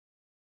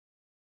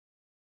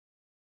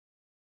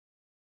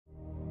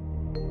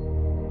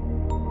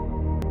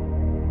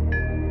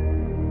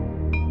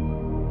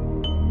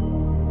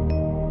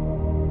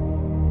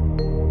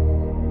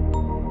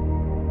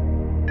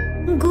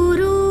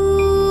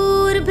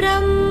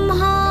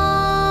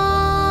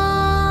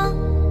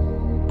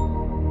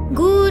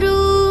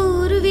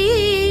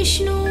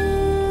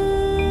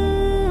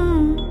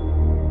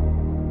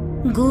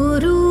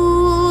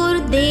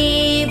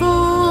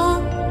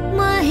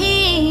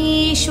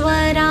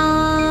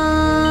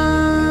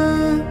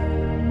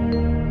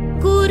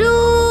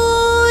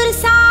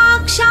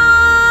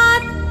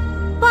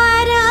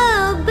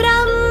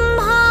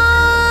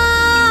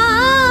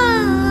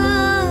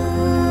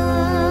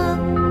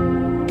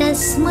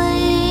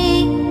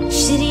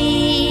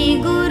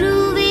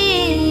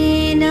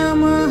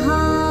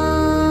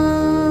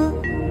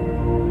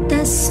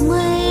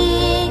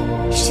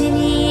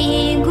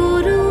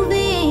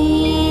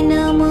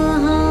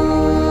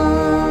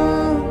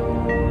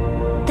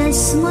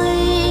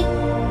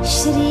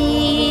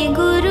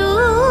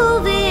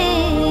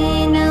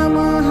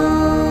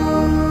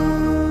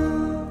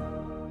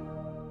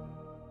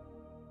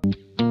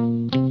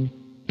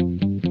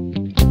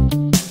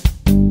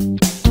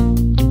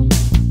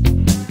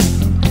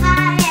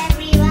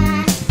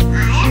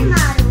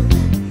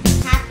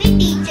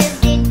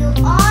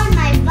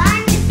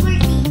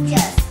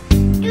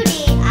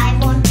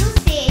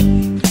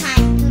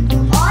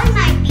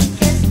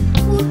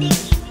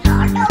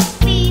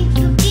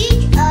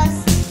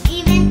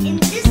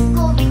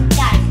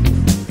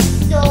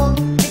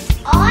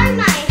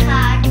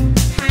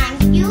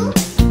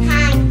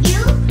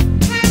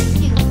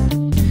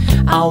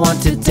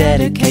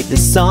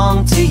this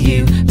song to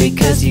you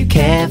because you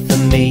care for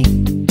me.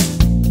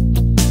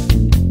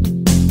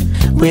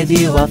 With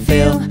you I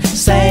feel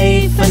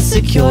safe and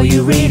secure,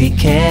 you really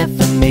care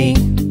for me.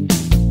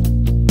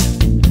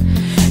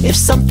 If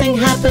something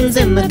happens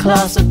in the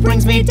class that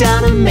brings me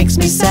down and makes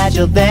me sad,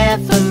 you're there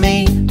for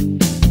me.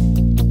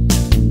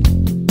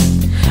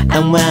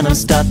 And when I'm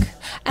stuck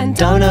and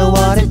don't know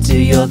what to do,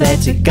 you're there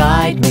to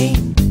guide me.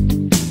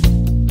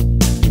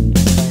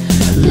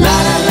 La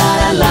la la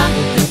la la,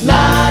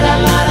 la la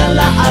la la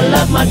la, I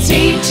love my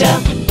teacher.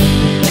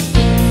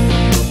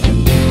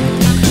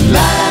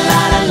 La la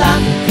la la la,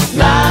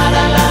 la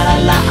la la la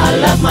la, I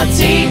love my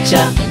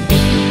teacher.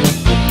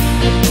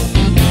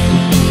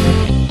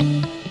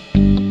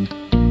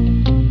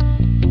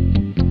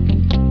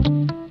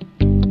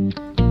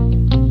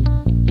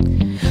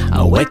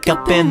 I wake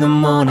up in the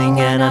morning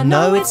and I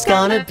know it's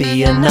gonna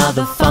be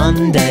another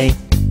fun day.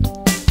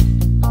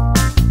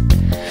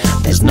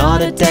 There's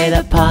not a day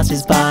that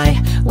passes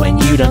by when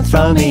you don't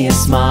throw me a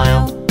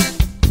smile.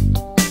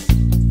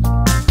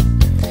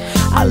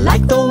 I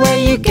like the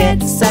way you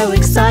get so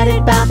excited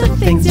about the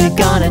things you're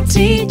gonna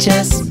teach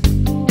us.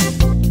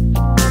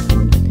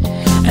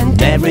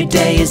 And every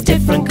day is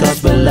different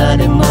 'cause we're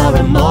learning more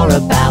and more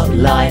about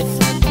life.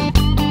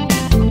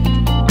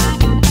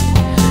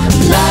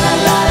 La la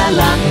la la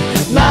la,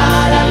 la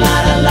la la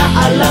la la,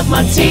 I love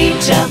my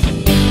teacher.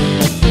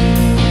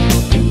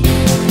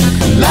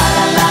 La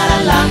la la la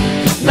la,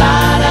 la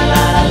la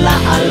la la la,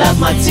 I love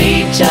my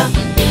teacher.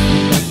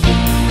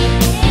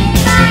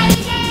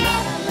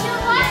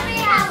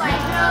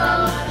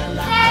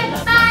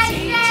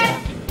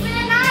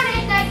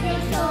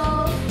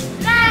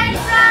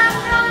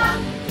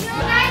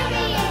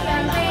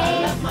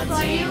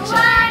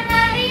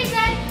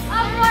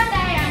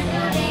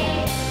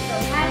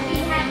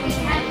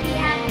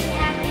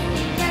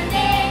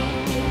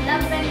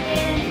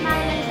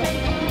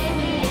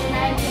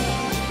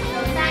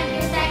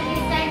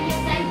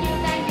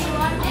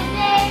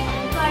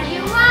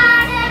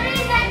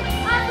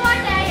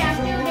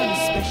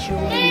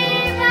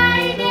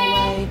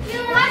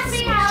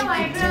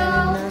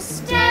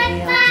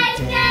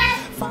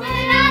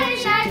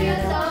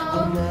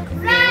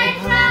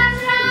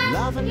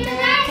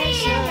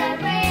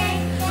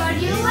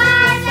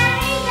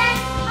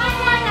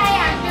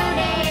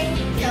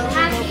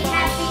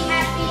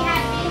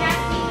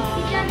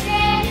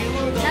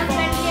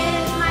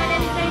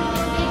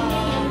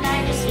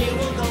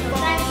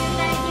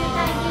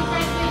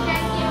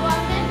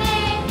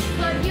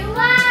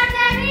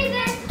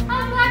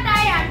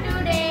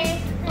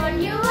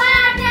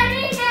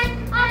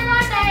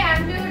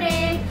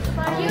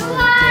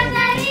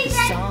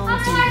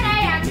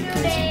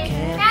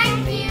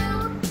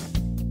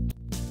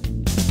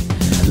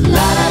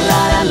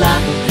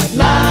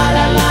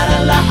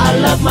 I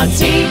love my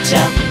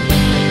teacher.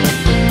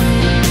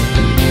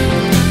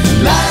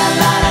 La la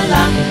la la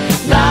la,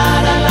 la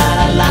la la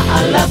la la,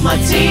 I love my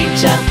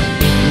teacher.